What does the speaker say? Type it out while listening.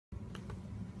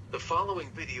The following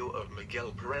video of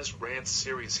Miguel Perez Rants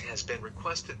series has been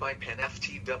requested by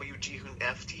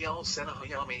PenFTWJi-HoonFTL. Sena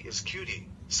Hayami is Cutie,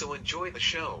 so enjoy the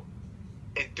show.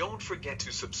 And don't forget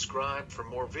to subscribe for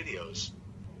more videos.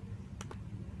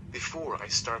 Before I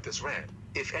start this rant,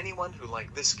 if anyone who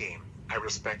liked this game, I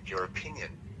respect your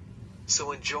opinion.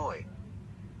 So enjoy.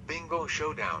 Bingo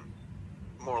Showdown.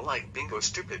 More like Bingo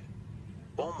Stupid.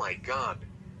 Oh my god.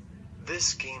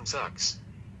 This game sucks.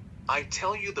 I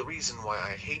tell you the reason why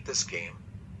I hate this game.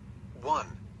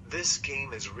 1. This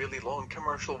game is really long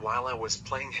commercial while I was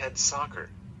playing head soccer.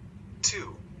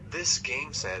 2. This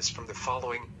game says from the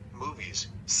following, movies,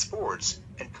 sports,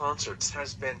 and concerts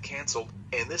has been cancelled,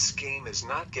 and this game is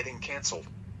not getting cancelled.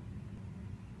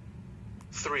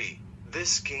 3.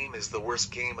 This game is the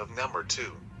worst game of number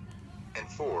 2.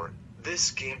 And 4.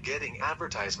 This game getting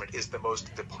advertisement is the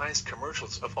most depressed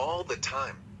commercials of all the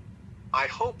time. I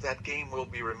hope that game will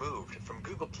be removed from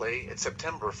Google Play at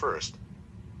September 1st.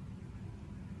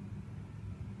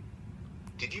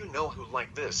 Did you know who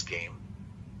liked this game?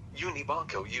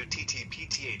 Unibanco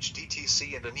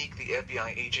UTTPTHDTC and Anik the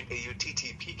FBI agent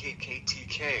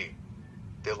AUTTPKKTK.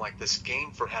 They like this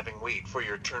game for having wait for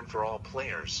your turn for all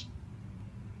players.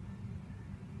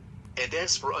 And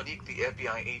as for Anik the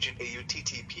FBI agent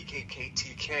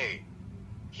AUTTPKKTK,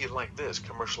 he liked this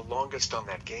commercial longest on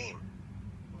that game.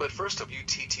 But first of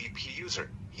UTTP user,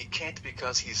 he can't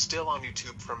because he's still on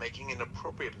YouTube for making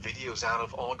inappropriate videos out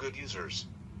of all good users.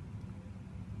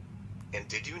 And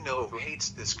did you know who hates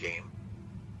this game?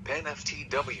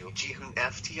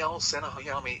 PenFTWJi-HoonFTL. Sena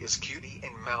Hayami is Cutie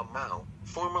and Mau Mau,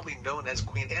 formerly known as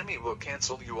Queen Amy, will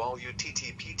cancel you all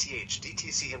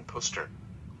UTTPTHDTC and poster.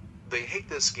 They hate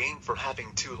this game for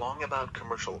having too long about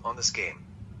commercial on this game.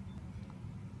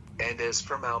 And as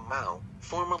for Mau Mau,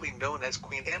 formerly known as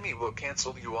Queen Amy, will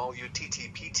cancel you all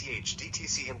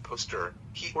UTTPTHDTC and poster,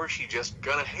 he or she just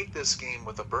gonna hate this game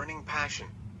with a burning passion.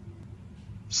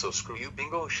 So screw you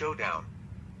Bingo Showdown.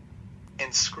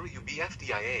 And screw you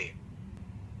PenFTWJi-HoonFTL.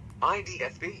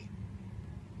 IDFB.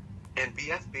 And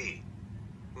PenFTWJi.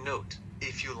 Note,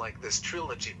 if you like this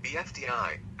trilogy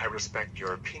PenFTWJi, I respect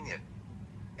your opinion.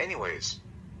 Anyways.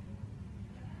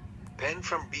 Pen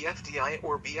from PenFTWJi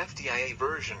or PenFTWJi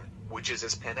version, which is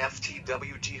as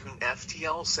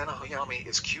PenFTWJi-HoonFTL. Sena Hayami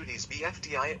is Cutie's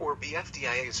PenFTWJi or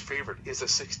PenFTWJi's favorite is a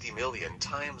 60 million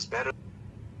times better.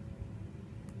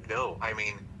 No, I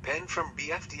mean, Pen from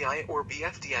PenFTWJi or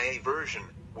PenFTWJi version,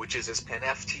 which is as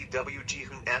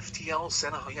PenFTWJi-HoonFTL.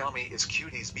 Sena Hayami is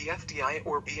Cutie's PenFTWJi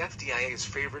or PenFTWJi's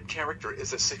favorite character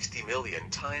is a 60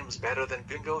 million times better than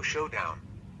Bingo Showdown.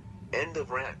 End of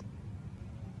rant.